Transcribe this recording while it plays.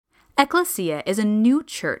Ecclesia is a new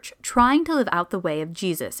church trying to live out the way of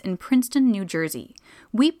Jesus in Princeton, New Jersey.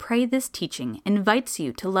 We pray this teaching invites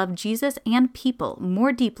you to love Jesus and people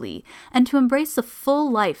more deeply and to embrace the full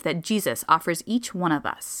life that Jesus offers each one of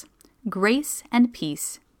us. Grace and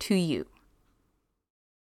peace to you.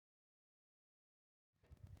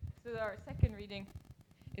 So our second reading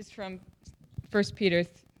is from 1 Peter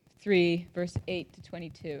 3, verse 8 to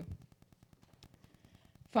 22.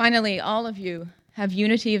 Finally, all of you have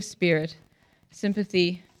unity of spirit,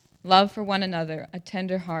 sympathy, love for one another, a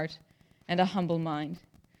tender heart, and a humble mind.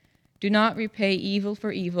 Do not repay evil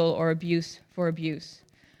for evil or abuse for abuse,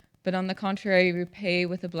 but on the contrary, repay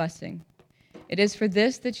with a blessing. It is for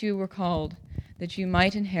this that you were called, that you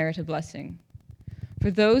might inherit a blessing.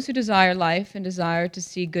 For those who desire life and desire to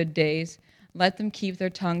see good days, let them keep their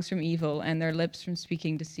tongues from evil and their lips from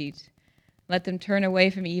speaking deceit. Let them turn away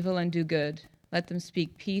from evil and do good. Let them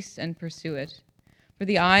speak peace and pursue it. For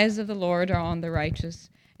the eyes of the Lord are on the righteous,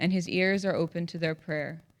 and his ears are open to their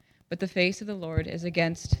prayer. But the face of the Lord is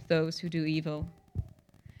against those who do evil.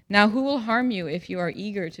 Now who will harm you if you are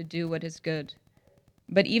eager to do what is good?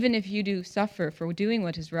 But even if you do suffer for doing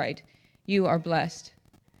what is right, you are blessed.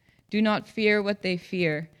 Do not fear what they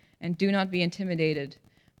fear, and do not be intimidated,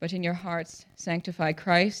 but in your hearts sanctify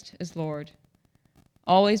Christ as Lord.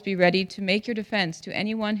 Always be ready to make your defense to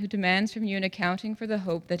anyone who demands from you an accounting for the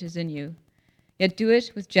hope that is in you. Yet do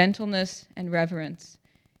it with gentleness and reverence.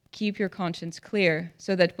 Keep your conscience clear,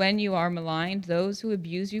 so that when you are maligned, those who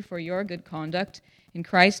abuse you for your good conduct in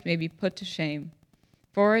Christ may be put to shame.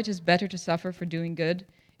 For it is better to suffer for doing good,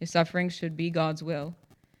 if suffering should be God's will,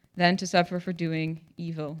 than to suffer for doing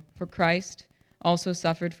evil. For Christ also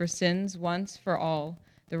suffered for sins once for all,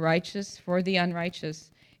 the righteous for the unrighteous,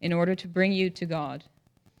 in order to bring you to God.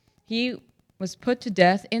 He was put to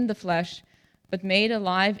death in the flesh, but made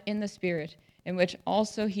alive in the Spirit, in which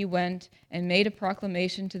also he went and made a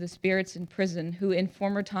proclamation to the spirits in prison, who in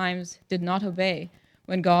former times did not obey,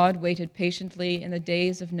 when God waited patiently in the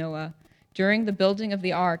days of Noah, during the building of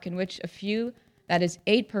the ark, in which a few, that is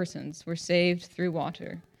 8 persons, were saved through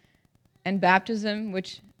water. And baptism,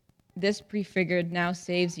 which this prefigured, now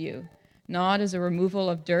saves you, not as a removal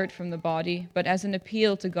of dirt from the body, but as an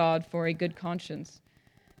appeal to God for a good conscience,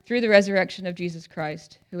 through the resurrection of Jesus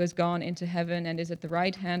Christ, who has gone into heaven and is at the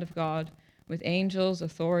right hand of God, with angels,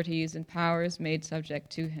 authorities, and powers made subject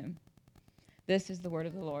to him. This is the word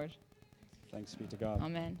of the Lord. Thanks be to God.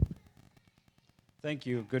 Amen. Thank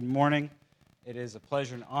you. Good morning. It is a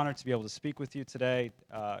pleasure and honor to be able to speak with you today.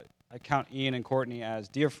 I count Ian and Courtney as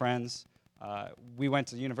dear friends. We went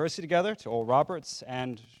to university together, to Oral Roberts,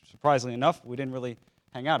 and surprisingly enough, we didn't really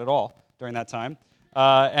hang out at all during that time.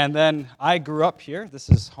 And then I grew up here. This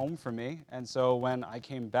is home for me. And so when I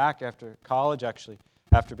came back after college, actually,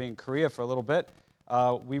 after being in Korea for a little bit,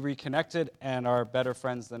 we reconnected and are better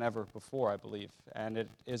friends than ever before, I believe. And it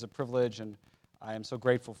is a privilege, and I am so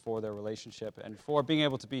grateful for their relationship and for being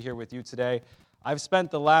able to be here with you today. I've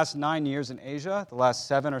spent the last 9 years in Asia, the last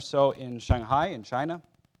 7 or so in Shanghai, in China,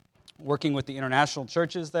 working with the international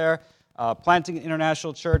churches there, planting an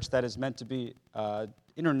international church that is meant to be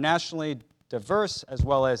internationally diverse as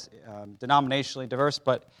well as denominationally diverse.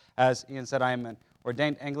 But as Ian said, I am an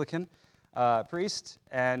ordained Anglican priest,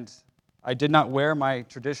 and I did not wear my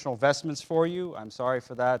traditional vestments for you. I'm sorry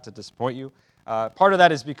for that, to disappoint you. Part of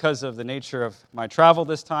that is because of the nature of my travel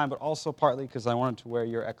this time, but also partly because I wanted to wear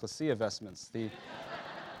your ecclesia vestments, the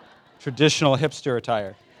traditional hipster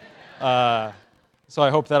attire. So I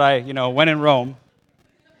hope that I, when in Rome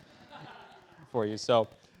for you. So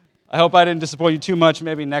I hope I didn't disappoint you too much.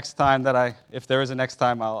 Maybe next time if there is a next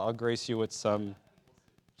time, I'll grace you with some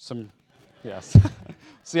yes.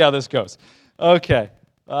 See how this goes. Okay.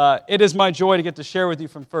 It is my joy to get to share with you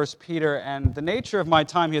from 1 Peter, and the nature of my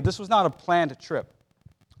time here, this was not a planned trip.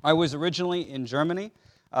 I was originally in Germany.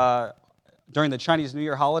 During the Chinese New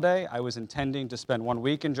Year holiday, I was intending to spend 1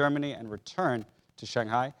 week in Germany and return to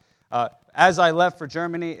Shanghai. As I left for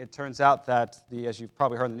Germany, it turns out that, as you've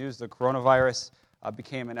probably heard in the news, the coronavirus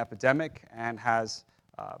became an epidemic and has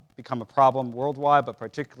become a problem worldwide, but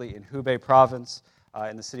particularly in Hubei province,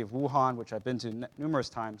 in the city of Wuhan, which I've been to numerous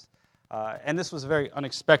times. And this was a very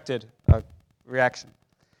unexpected reaction.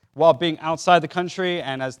 While being outside the country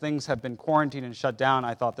and as things have been quarantined and shut down,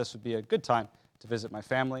 I thought this would be a good time to visit my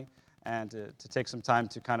family and to take some time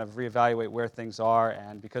to kind of reevaluate where things are.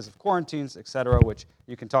 And because of quarantines, etc., which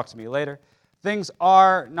you can talk to me later, things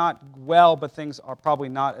are not well, but things are probably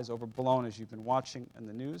not as overblown as you've been watching in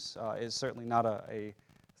the news. It's certainly not a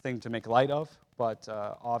thing to make light of, but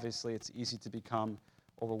obviously it's easy to become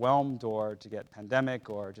overwhelmed or to get pandemic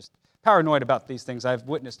or just paranoid about these things. I've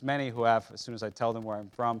witnessed many who have, as soon as I tell them where I'm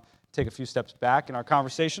from, take a few steps back in our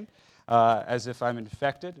conversation as if I'm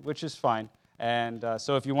infected, which is fine. And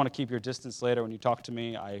so if you want to keep your distance later when you talk to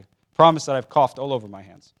me, I promise that I've coughed all over my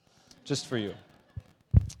hands, just for you.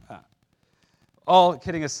 All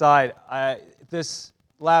kidding aside, this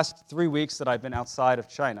last 3 weeks that I've been outside of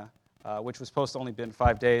China, which was supposed to only been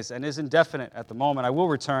 5 days and is indefinite at the moment. I will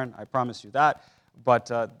return, I promise you that,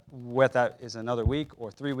 but whether that is another week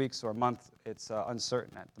or 3 weeks or a month, it's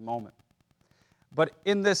uncertain at the moment. But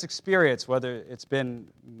in this experience, whether it's been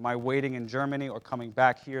my waiting in Germany or coming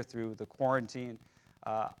back here through the quarantine,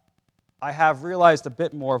 I have realized a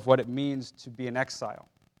bit more of what it means to be an exile,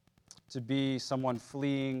 to be someone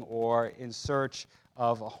fleeing or in search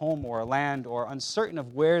of a home or a land or uncertain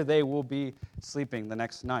of where they will be sleeping the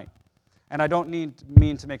next night. And I don't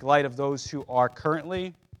mean to make light of those who are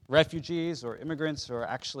currently refugees or immigrants or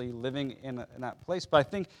actually living in that place, but I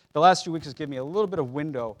think the last few weeks has given me a little bit of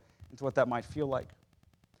window into what that might feel like.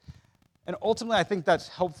 And ultimately, I think that's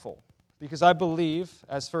helpful because I believe,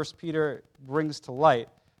 as 1 Peter brings to light,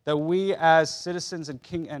 that we as citizens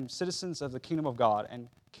and citizens of the kingdom of God and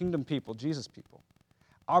kingdom people, Jesus people,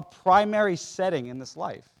 our primary setting in this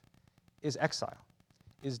life is exile,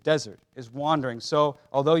 is desert, is wandering. So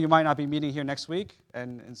although you might not be meeting here next week,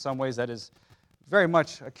 and in some ways that is very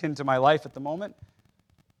much akin to my life at the moment,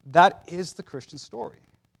 that is the Christian story,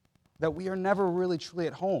 that we are never really truly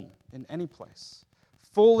at home in any place,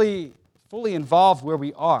 fully involved where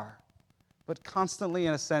we are, but constantly,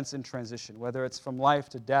 in a sense, in transition, whether it's from life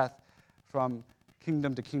to death, from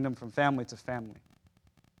kingdom to kingdom, from family to family.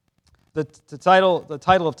 The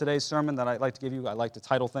title of today's sermon that I'd like to give you, I like to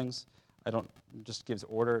title things. I don't just give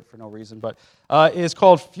order for no reason, but is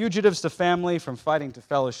called Fugitives to Family from Fighting to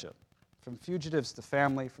Fellowship. From fugitives to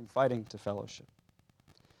family, from fighting to fellowship.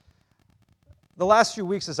 The last few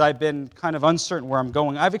weeks, as I've been kind of uncertain where I'm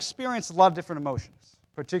going, I've experienced a lot of different emotions,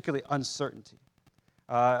 particularly uncertainty,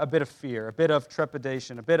 a bit of fear, a bit of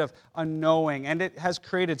trepidation, a bit of unknowing, and it has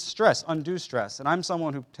created stress, undue stress. And I'm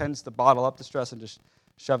someone who tends to bottle up the stress and just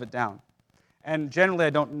shove it down. And generally,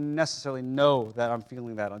 I don't necessarily know that I'm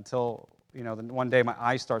feeling that until, one day my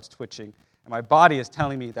eye starts twitching and my body is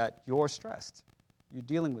telling me that you're stressed. You're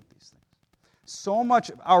dealing with these things. So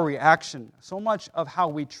much of our reaction, so much of how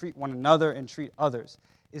we treat one another and treat others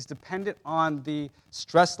is dependent on the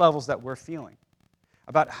stress levels that we're feeling,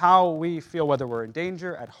 about how we feel, whether we're in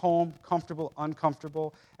danger, at home, comfortable,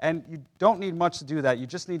 uncomfortable. And you don't need much to do that. You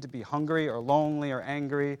just need to be hungry or lonely or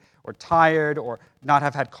angry or tired or not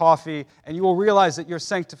have had coffee, and you will realize that your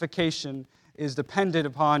sanctification is dependent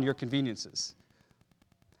upon your conveniences.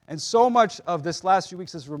 And so much of this last few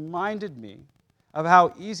weeks has reminded me of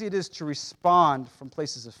how easy it is to respond from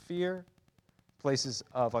places of fear, places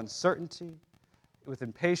of uncertainty, with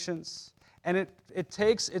impatience. And it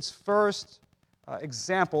takes its first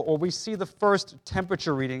example, or we see the first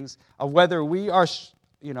temperature readings of whether we are,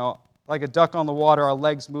 like a duck on the water, our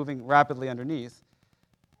legs moving rapidly underneath,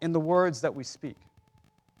 in the words that we speak,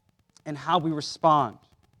 and how we respond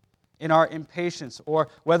in our impatience, or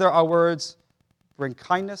whether our words bring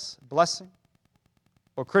kindness, blessing,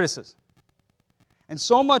 or criticism. And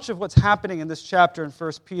so much of what's happening in this chapter in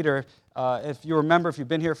 1 Peter, if you remember, if you've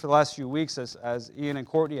been here for the last few weeks, as Ian and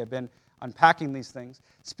Courtney have been unpacking these things,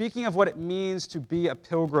 speaking of what it means to be a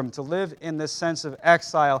pilgrim, to live in this sense of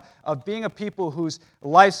exile, of being a people whose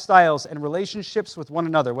lifestyles and relationships with one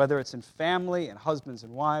another, whether it's in family and husbands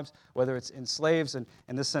and wives, whether it's in slaves and,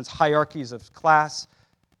 in this sense, hierarchies of class,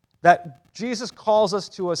 that Jesus calls us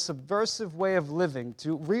to a subversive way of living,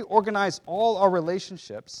 to reorganize all our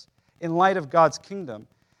relationships in light of God's kingdom.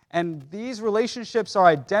 And these relationships are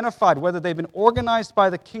identified, whether they've been organized by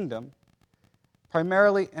the kingdom,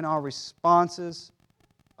 primarily in our responses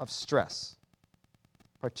of stress,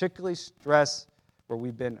 particularly stress where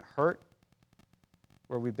we've been hurt,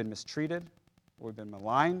 where we've been mistreated, where we've been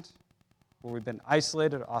maligned, where we've been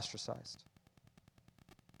isolated or ostracized.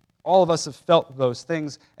 All of us have felt those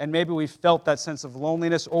things, and maybe we felt that sense of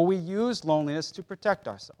loneliness, or we use loneliness to protect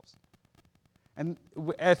ourselves. And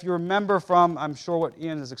if you remember from, I'm sure what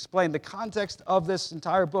Ian has explained, the context of this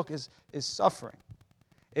entire book is suffering,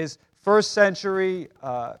 is first century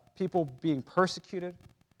people being persecuted,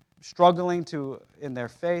 struggling in their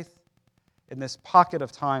faith, in this pocket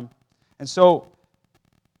of time. And so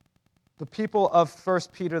the people of 1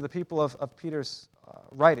 Peter, the people of Peter's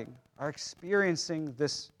writing, are experiencing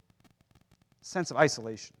this sense of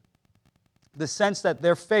isolation. The sense that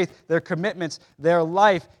their faith, their commitments, their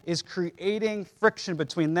life is creating friction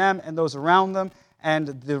between them and those around them, and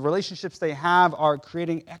the relationships they have are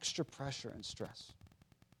creating extra pressure and stress.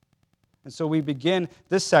 And so we begin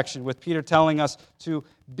this section with Peter telling us to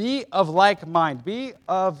be of like mind, be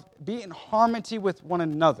in harmony with one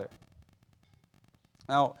another.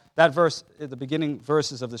 Now, that verse, the beginning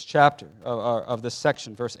verses of this chapter, of this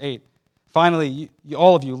section, verse 8, finally,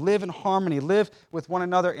 all of you, live in harmony, live with one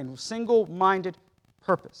another in single-minded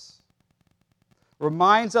purpose.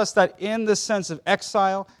 Reminds us that in this sense of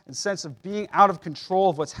exile and sense of being out of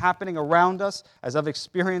control of what's happening around us, as I've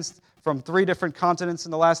experienced from 3 different continents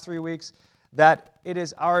in the last 3 weeks, that it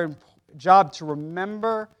is our job to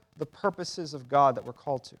remember the purposes of God that we're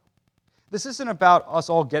called to. This isn't about us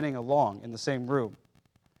all getting along in the same room.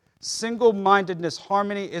 Single-mindedness,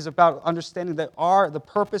 harmony, is about understanding that the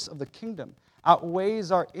purpose of the kingdom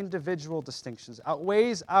outweighs our individual distinctions,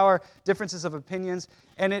 outweighs our differences of opinions,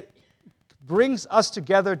 and it brings us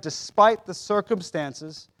together despite the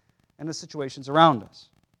circumstances and the situations around us.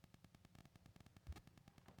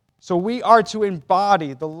 So we are to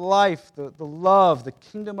embody the life, the love, the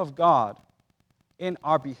kingdom of God in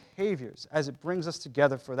our behaviors as it brings us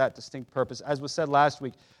together for that distinct purpose. As was said last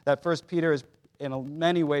week, that 1 Peter is in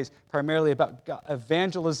many ways primarily about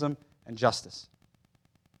evangelism and justice.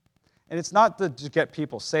 And it's not to get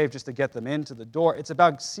people saved just to get them into the door. It's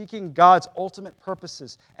about seeking God's ultimate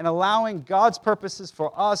purposes and allowing God's purposes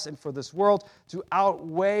for us and for this world to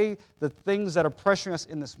outweigh the things that are pressuring us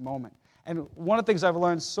in this moment. And one of the things I've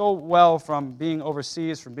learned so well from being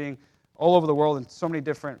overseas, from being all over the world in so many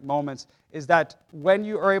different moments, is that when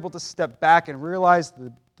you are able to step back and realize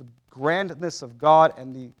the grandness of God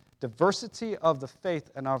and the diversity of the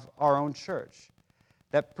faith and of our own church,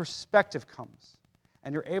 that perspective comes.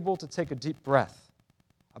 And you're able to take a deep breath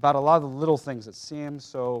about a lot of the little things that seem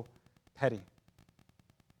so petty.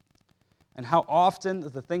 And how often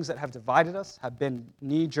the things that have divided us have been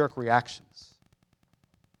knee-jerk reactions,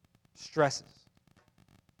 stresses.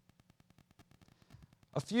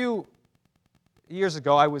 A few years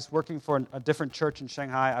ago, I was working for a different church in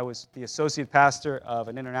Shanghai. I was the associate pastor of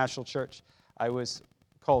an international church. I was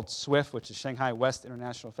called SWIFT, which is Shanghai West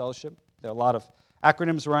International Fellowship. There are a lot of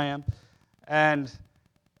acronyms where I am. And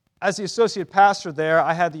as the associate pastor there,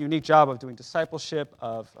 I had the unique job of doing discipleship,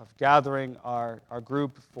 of gathering our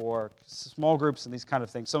group for small groups and these kind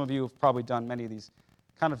of things. Some of you have probably done many of these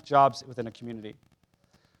kind of jobs within a community.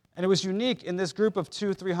 And it was unique in this group of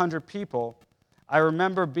 200-300 people. I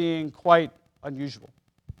remember being quite unusual.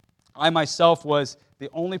 I myself was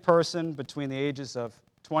the only person between the ages of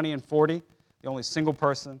 20 and 40, the only single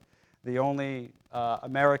person, the only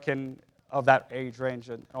American of that age range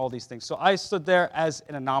and all these things. So I stood there as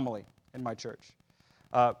an anomaly in my church.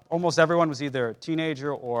 Almost everyone was either a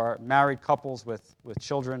teenager or married couples with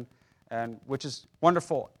children, and which is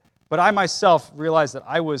wonderful. But I myself realized that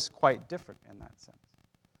I was quite different in that sense.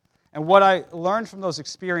 And what I learned from those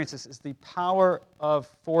experiences is the power of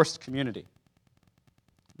forced community.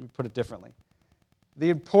 Let me put it differently. The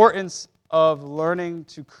importance of learning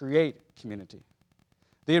to create community.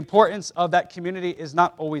 The importance of that community is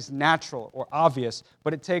not always natural or obvious,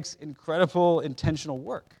 but it takes incredible intentional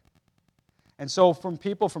work. And so from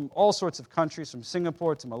people from all sorts of countries, from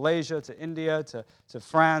Singapore to Malaysia to India to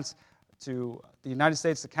France to the United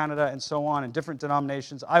States to Canada and so on, and different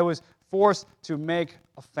denominations, I was forced to make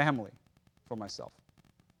a family for myself,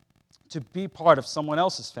 to be part of someone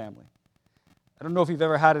else's family. I don't know if you've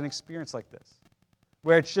ever had an experience like this,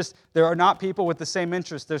 where it's just, there are not people with the same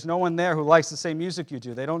interests. There's no one there who likes the same music you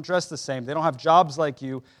do. They don't dress the same. They don't have jobs like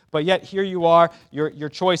you. But yet here you are. Your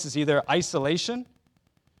choice is either isolation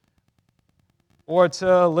or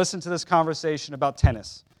to listen to this conversation about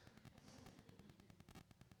tennis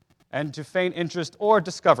and to feign interest or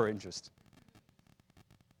discover interest.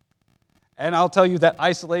 And I'll tell you that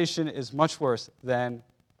isolation is much worse than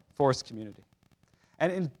forced community.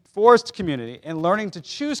 And in forced community, in learning to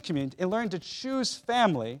choose community, in learning to choose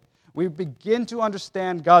family, we begin to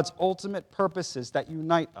understand God's ultimate purposes that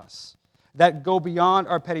unite us, that go beyond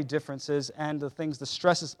our petty differences and the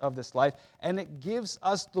stresses of this life, and it gives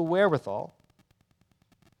us the wherewithal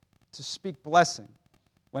to speak blessing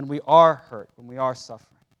when we are hurt, when we are suffering,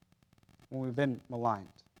 when we've been maligned,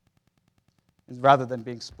 rather than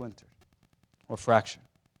being splintered or fractured.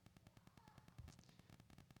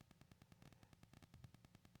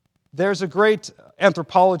 There's a great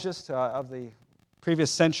anthropologist of the previous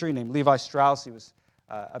century named Levi Strauss. He was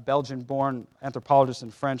a Belgian-born anthropologist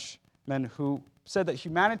and Frenchman who said that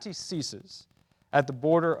humanity ceases at the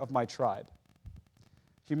border of my tribe.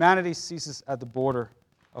 Humanity ceases at the border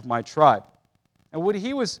of my tribe. And what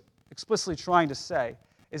he was explicitly trying to say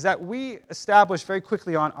is that we establish very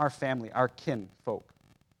quickly on our family, our kin folk.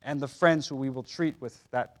 and the friends who we will treat with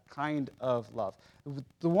that kind of love.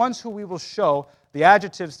 The ones who we will show the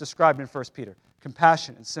adjectives described in 1 Peter,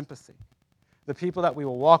 compassion and sympathy. The people that we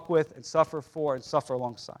will walk with and suffer for and suffer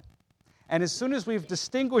alongside. And as soon as we've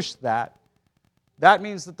distinguished that, that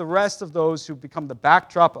means that the rest of those who become the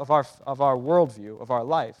backdrop of our worldview, of our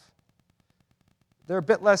life, they're a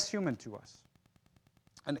bit less human to us.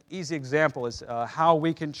 An easy example is how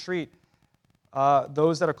we can treat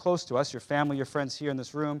those that are close to us, your family, your friends here in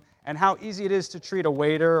this room, and how easy it is to treat a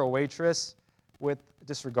waiter or waitress with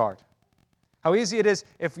disregard. How easy it is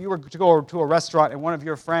if you were to go to a restaurant and one of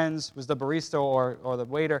your friends was the barista or the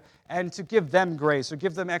waiter, and to give them grace or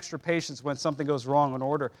give them extra patience when something goes wrong in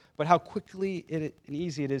order, but how quickly and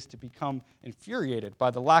easy it is to become infuriated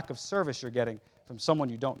by the lack of service you're getting from someone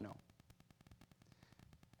you don't know.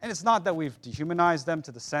 And it's not that we've dehumanized them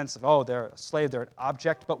to the sense of, oh, they're a slave, they're an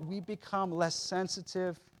object, but we become less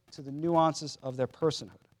sensitive to the nuances of their personhood.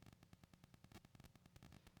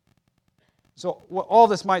 So all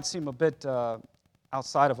this might seem a bit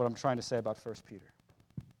outside of what I'm trying to say about 1 Peter.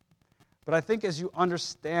 But I think as you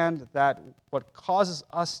understand that what causes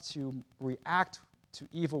us to react to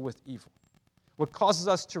evil with evil, what causes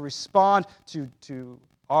us to respond to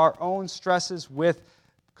our own stresses with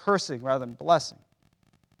cursing rather than blessing,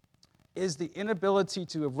 is the inability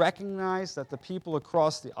to recognize that the people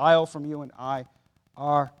across the aisle from you and I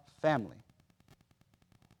are family.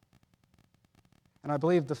 And I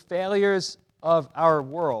believe the failures of our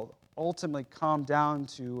world ultimately come down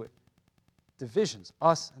to divisions,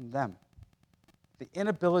 us and them. The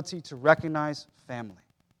inability to recognize family,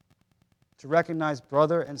 to recognize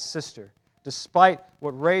brother and sister, despite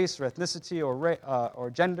what race or ethnicity or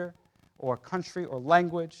gender or country or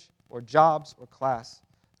language or jobs or class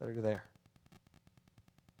that are there.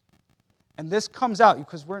 And this comes out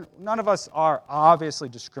because none of us are obviously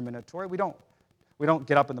discriminatory. We don't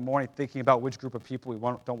get up in the morning thinking about which group of people we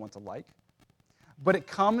don't want to like. But it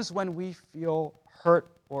comes when we feel hurt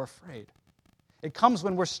or afraid. It comes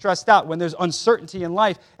when we're stressed out, when there's uncertainty in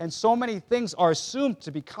life, and so many things are assumed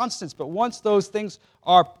to be constants, but once those things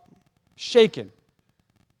are shaken,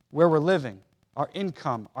 where we're living, our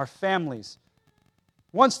income, our families,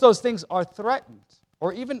 once those things are threatened,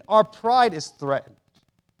 or even our pride is threatened,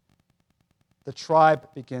 the tribe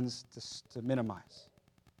begins to minimize.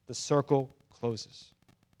 The circle closes.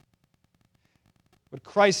 What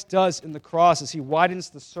Christ does in the cross is he widens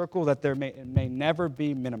the circle that it may never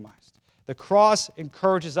be minimized. The cross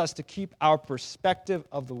encourages us to keep our perspective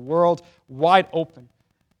of the world wide open,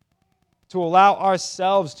 to allow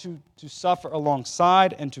ourselves to suffer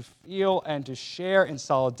alongside and to feel and to share in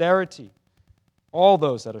solidarity all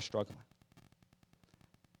those that are struggling.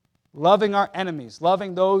 Loving our enemies,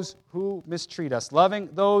 loving those who mistreat us, loving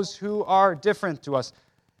those who are different to us,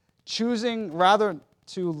 choosing rather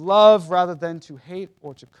to love rather than to hate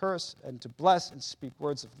or to curse, and to bless and speak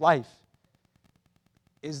words of life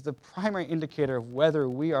is the primary indicator of whether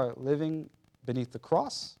we are living beneath the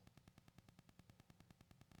cross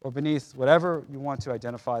or beneath whatever you want to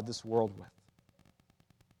identify this world with.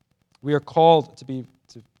 We are called to be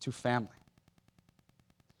to family.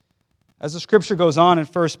 As the scripture goes on in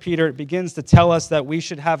 1 Peter, it begins to tell us that we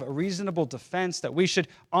should have a reasonable defense, that we should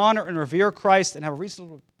honor and revere Christ and have a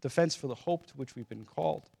reasonable defense for the hope to which we've been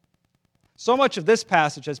called. So much of this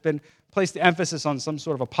passage has been placed the emphasis on some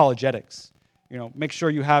sort of apologetics. Make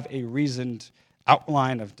sure you have a reasoned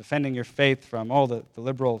outline of defending your faith from all the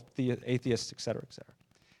liberal atheists, etc., etc.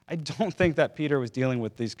 I don't think that Peter was dealing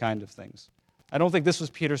with these kind of things. I don't think this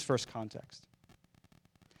was Peter's first context.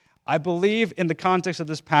 I believe in the context of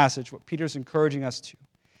this passage, what Peter's encouraging us to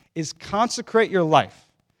is consecrate your life.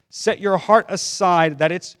 Set your heart aside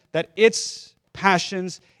that its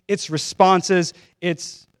passions, its responses,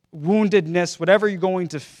 its woundedness, whatever you're going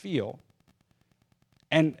to feel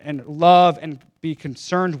and love and be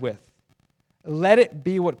concerned with, let it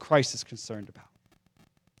be what Christ is concerned about.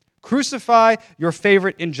 Crucify your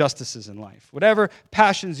favorite injustices in life. Whatever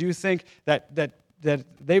passions you think that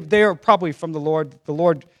they are probably from the Lord. The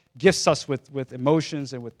Lord gifts us with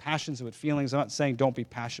emotions and with passions and with feelings. I'm not saying don't be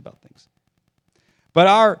passionate about things.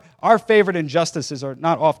 But our favorite injustices are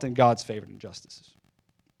not often God's favorite injustices.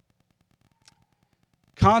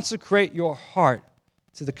 Consecrate your heart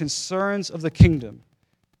to the concerns of the kingdom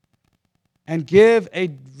and give a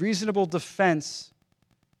reasonable defense,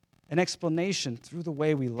 an explanation through the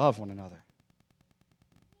way we love one another.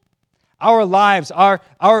 Our lives, our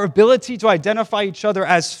ability to identify each other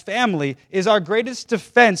as family is our greatest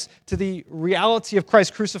defense to the reality of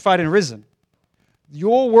Christ crucified and risen.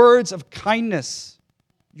 Your words of kindness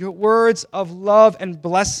Your words of love and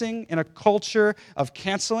blessing in a culture of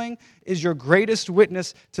canceling is your greatest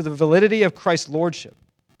witness to the validity of Christ's lordship,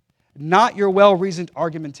 not your well-reasoned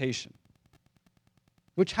argumentation,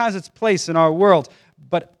 which has its place in our world,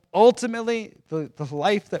 but ultimately the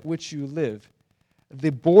life that which you live.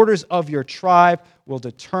 The borders of your tribe will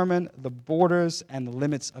determine the borders and the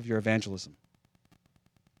limits of your evangelism.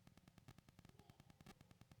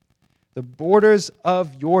 The borders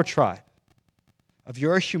of your tribe, of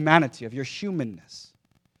your humanity, of your humanness,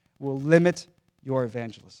 will limit your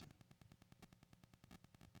evangelism.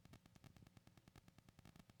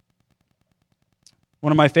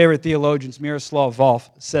 One of my favorite theologians, Miroslav Volf,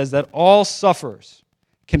 says that all sufferers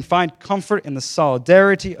can find comfort in the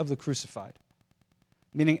solidarity of the crucified.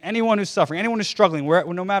 Meaning anyone who's suffering, anyone who's struggling,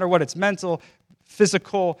 no matter what, it's mental,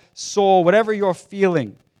 physical, soul, whatever you're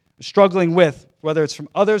feeling, struggling with, whether it's from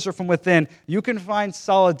others or from within, you can find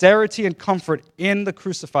solidarity and comfort in the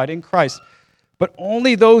crucified, in Christ. But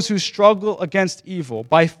only those who struggle against evil,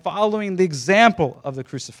 by following the example of the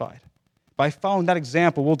crucified, by following that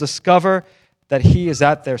example, will discover that he is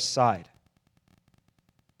at their side.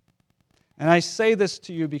 And I say this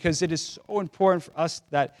to you because it is so important for us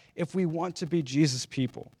that if we want to be Jesus'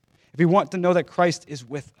 people, if we want to know that Christ is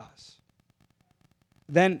with us,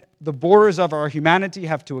 then the borders of our humanity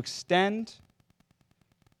have to extend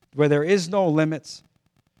where there is no limits,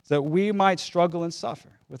 so that we might struggle and suffer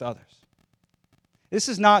with others. This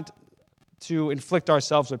is not to inflict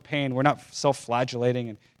ourselves with pain. We're not self-flagellating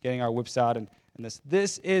and getting our whips out and this.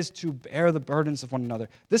 This is to bear the burdens of one another.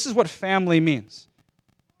 This is what family means.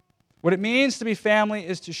 What it means to be family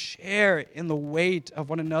is to share in the weight of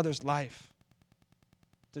one another's life,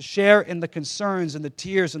 to share in the concerns and the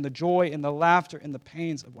tears and the joy and the laughter and the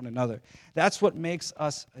pains of one another. That's what makes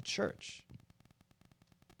us a church.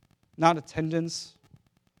 Not attendance,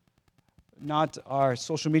 not our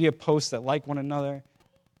social media posts that like one another,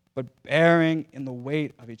 but bearing in the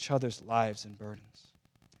weight of each other's lives and burdens.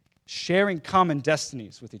 Sharing common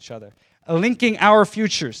destinies with each other, linking our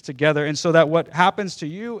futures together, and so that what happens to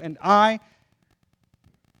you and I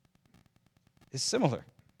is similar.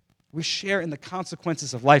 We share in the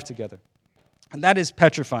consequences of life together. And that is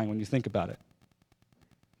petrifying when you think about it.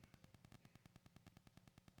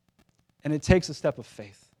 And it takes a step of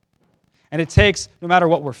faith. And it takes, no matter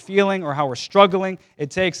what we're feeling or how we're struggling, it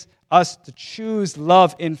takes us to choose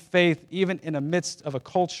love in faith, even in the midst of a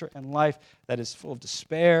culture and life that is full of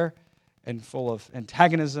despair and full of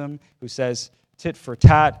antagonism, who says tit for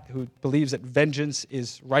tat, who believes that vengeance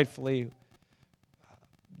is rightfully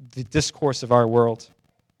the discourse of our world.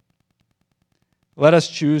 Let us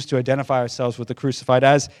choose to identify ourselves with the crucified,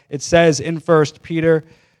 as it says in 1 Peter,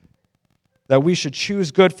 that we should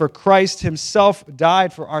choose good, for Christ himself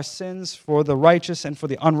died for our sins, for the righteous and for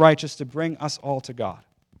the unrighteous, to bring us all to God.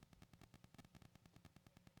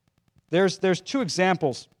 There's two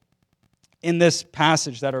examples in this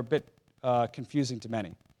passage that are a bit confusing to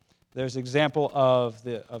many. There's an example of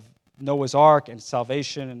Noah's Ark and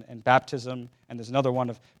salvation and baptism, and there's another one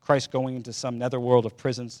of Christ going into some netherworld of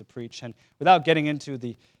prisons to preach. And without getting into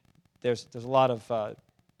there's a lot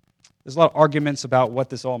of arguments about what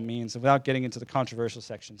this all means, and without getting into the controversial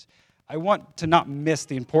sections, I want to not miss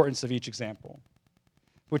the importance of each example,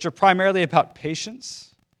 which are primarily about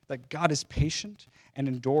patience, that God is patient and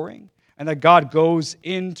enduring, and that God goes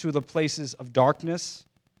into the places of darkness,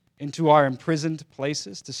 into our imprisoned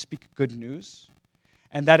places to speak good news,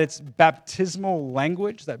 and that it's baptismal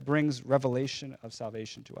language that brings revelation of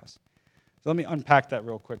salvation to us. So let me unpack that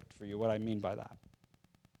real quick for you, what I mean by that.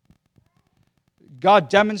 God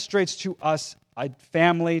demonstrates to us a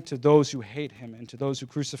family to those who hate him and to those who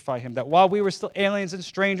crucify him, that while we were still aliens and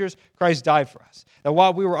strangers, Christ died for us. That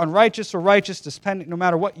while we were unrighteous or righteous, no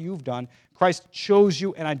matter what you've done, Christ chose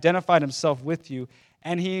you and identified himself with you,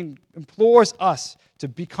 and he implores us to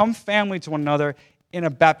become family to one another in a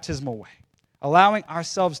baptismal way, allowing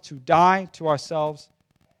ourselves to die to ourselves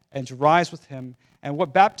and to rise with him. And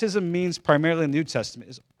what baptism means primarily in the New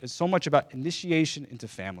Testament is so much about initiation into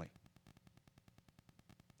family.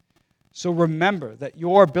 So remember that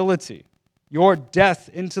your ability, your death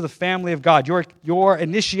into the family of God, your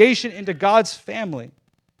initiation into God's family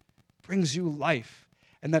brings you life.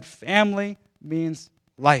 And that family means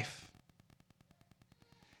life.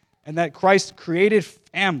 And that Christ created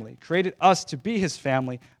family, created us to be his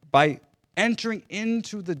family by entering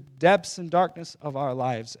into the depths and darkness of our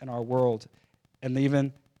lives and our world, and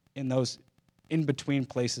even in those in-between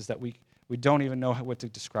places that we don't even know what to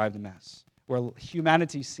describe them as, where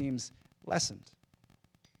humanity seems lessened.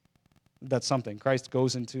 That's something. Christ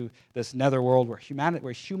goes into this netherworld where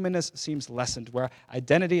humanness seems lessened, where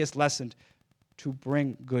identity is lessened, to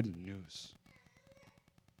bring good news.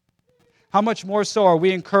 How much more so are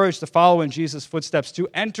we encouraged to follow in Jesus' footsteps, to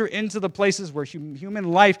enter into the places where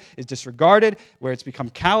human life is disregarded, where it's become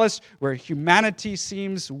callous, where humanity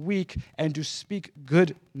seems weak, and to speak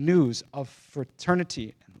good news of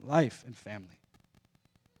fraternity and life and family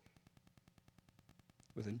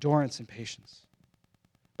with endurance and patience,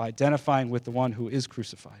 by identifying with the one who is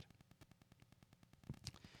crucified.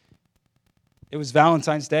 It was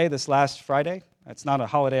Valentine's Day this last Friday. It's not a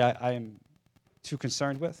holiday I am too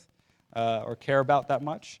concerned with or care about that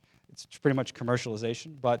much. It's pretty much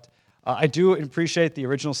commercialization. But I do appreciate the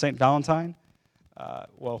original St. Valentine.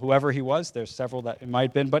 Well, whoever he was, there's several that it might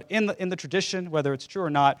have been. But in the tradition, whether it's true or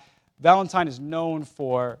not, Valentine is known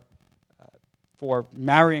for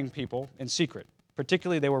marrying people in secret.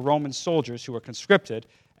 Particularly, they were Roman soldiers who were conscripted,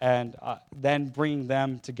 and then bringing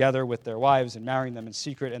them together with their wives and marrying them in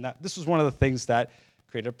secret. And this was one of the things that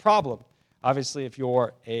created a problem. Obviously, if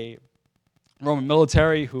you're a Roman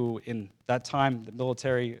military who, in that time, the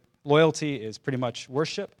military loyalty is pretty much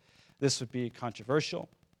worship, this would be controversial.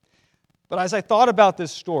 But as I thought about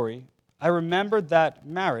this story, I remembered that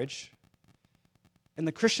marriage, in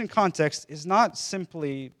the Christian context, is not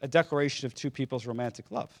simply a declaration of two people's romantic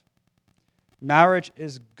love. Marriage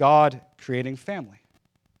is God creating family.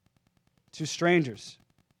 Two strangers,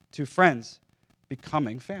 two friends,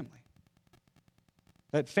 becoming family.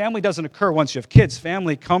 That family doesn't occur once you have kids.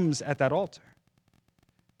 Family comes at that altar.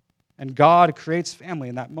 And God creates family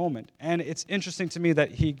in that moment. And it's interesting to me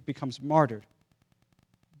that he becomes martyred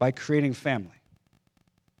by creating family,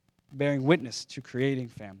 bearing witness to creating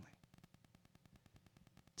family.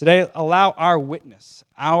 Today, allow our witness,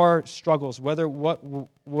 our struggles,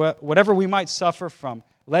 whatever we might suffer from,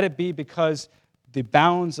 let it be because the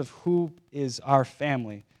bounds of who is our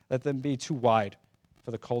family, let them be too wide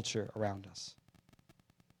for the culture around us.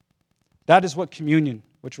 That is what communion,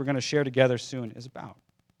 which we're going to share together soon, is about.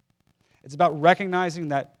 It's about recognizing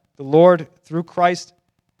that the Lord, through Christ,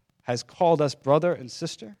 has called us brother and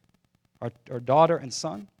sister, or daughter and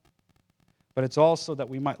son. But it's also that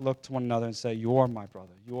we might look to one another and say, you're my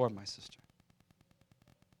brother, you're my sister.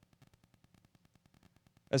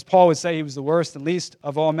 As Paul would say, he was the worst and least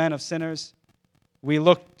of all men of sinners. We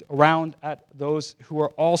look around at those who are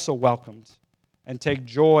also welcomed and take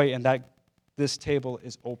joy in that this table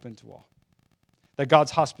is open to all. That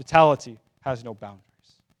God's hospitality has no boundaries.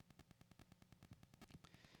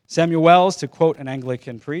 Samuel Wells, to quote an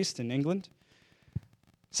Anglican priest in England,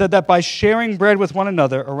 said that by sharing bread with one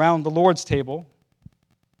another around the Lord's table,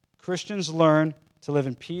 Christians learn to live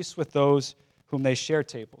in peace with those whom they share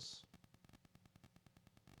tables.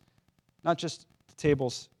 Not just the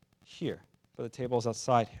tables here, but the tables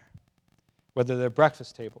outside here. Whether they're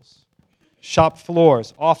breakfast tables, shop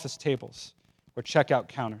floors, office tables, or checkout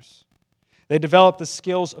counters. They develop the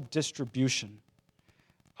skills of distribution,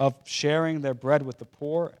 of sharing their bread with the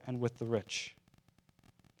poor and with the rich.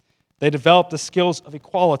 They develop the skills of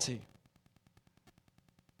equality,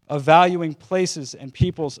 of valuing places and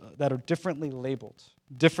peoples that are differently labeled,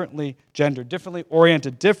 differently gendered, differently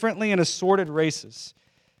oriented, differently in assorted races,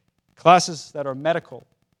 classes that are medical,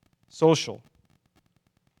 social,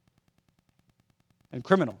 and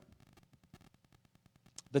criminal.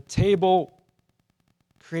 The table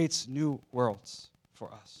creates new worlds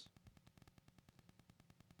for us.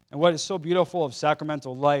 And what is so beautiful of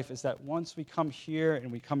sacramental life is that once we come here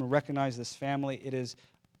and we come and recognize this family, it is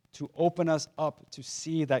to open us up to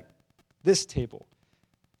see that this table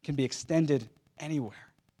can be extended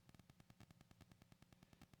anywhere.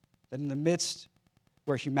 That in the midst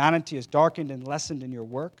where humanity is darkened and lessened in your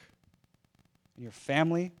work, in your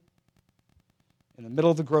family, in the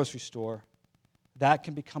middle of the grocery store, that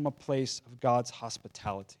can become a place of God's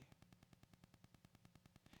hospitality.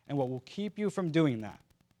 And what will keep you from doing that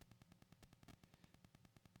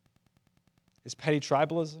is petty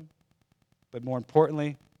tribalism, but more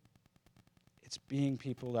importantly, it's being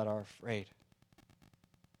people that are afraid.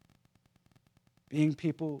 Being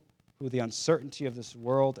people who the uncertainty of this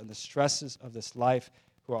world and the stresses of this life,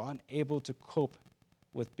 who are unable to cope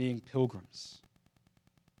with being pilgrims.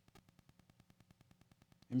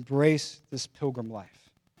 Embrace this pilgrim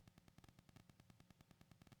life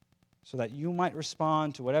so that you might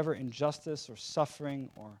respond to whatever injustice or suffering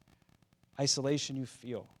or isolation you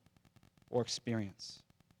feel or experience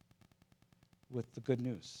with the good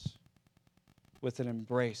news, with an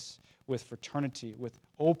embrace, with fraternity, with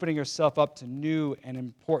opening yourself up to new and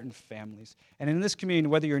important families. And in this community,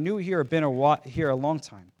 whether you're new here or been here a long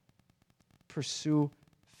time, pursue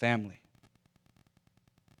family.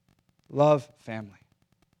 Love family.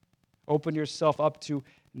 Open yourself up to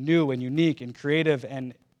new and unique and creative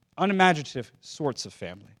and unimaginative sorts of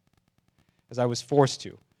family, as I was forced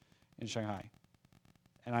to in Shanghai.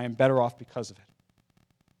 And I am better off because of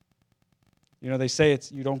it. They say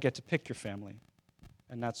you don't get to pick your family,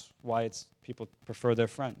 and that's why people prefer their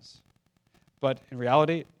friends. But in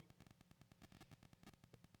reality,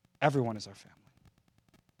 everyone is our family.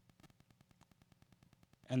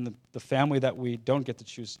 And the family that we don't get to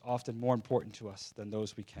choose is often more important to us than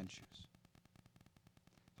those we can choose.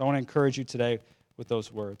 So I want to encourage you today with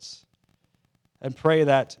those words and pray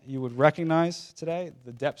that you would recognize today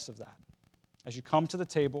the depths of that. As you come to the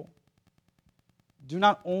table, do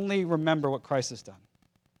not only remember what Christ has done.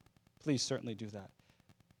 Please certainly do that.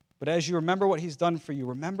 But as you remember what he's done for you,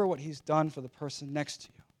 remember what he's done for the person next to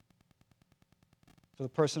you, for the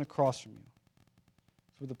person across from you,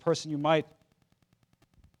 for the person you might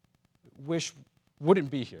wish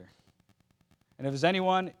wouldn't be here. And if there's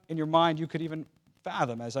anyone in your mind you could even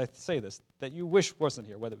fathom, as I say this, that you wish wasn't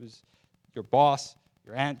here, whether it was your boss,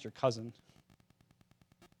 your aunt, your cousin,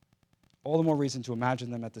 all the more reason to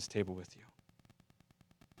imagine them at this table with you.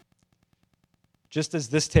 Just as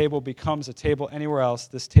this table becomes a table anywhere else,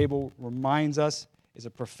 this table reminds us, is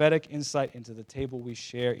a prophetic insight into the table we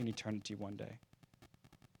share in eternity one day,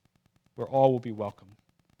 where all will be welcome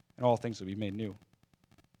and all things will be made new.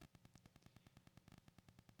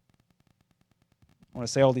 I want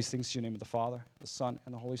to say all these things to you in the name of the Father, the Son,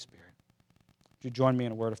 and the Holy Spirit. Would you join me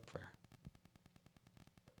in a word of prayer?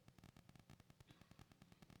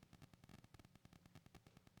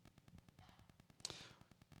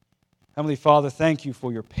 Heavenly Father, thank you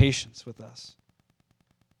for your patience with us.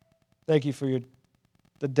 Thank you for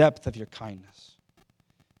the depth of your kindness.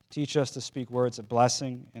 Teach us to speak words of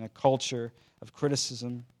blessing in a culture of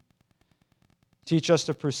criticism. Teach us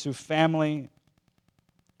to pursue family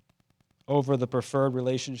over the preferred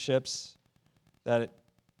relationships that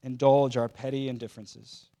indulge our petty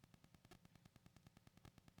indifferences.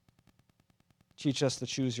 Teach us to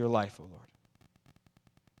choose your life, O Lord,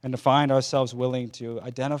 and to find ourselves willing to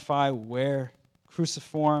identify where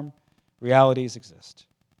cruciform realities exist.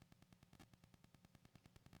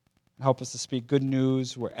 Help us to speak good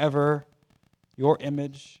news wherever your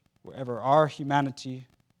image, wherever our humanity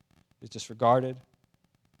is disregarded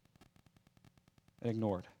and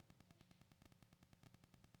ignored.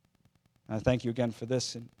 And I thank you again for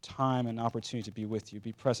this time and opportunity to be with you,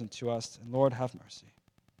 be present to us. And Lord, have mercy.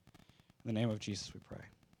 In the name of Jesus we pray.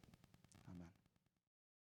 Amen.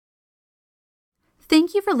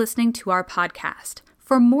 Thank you for listening to our podcast.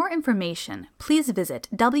 For more information, please visit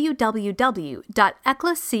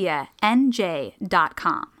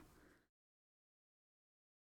www.ecclesianj.com.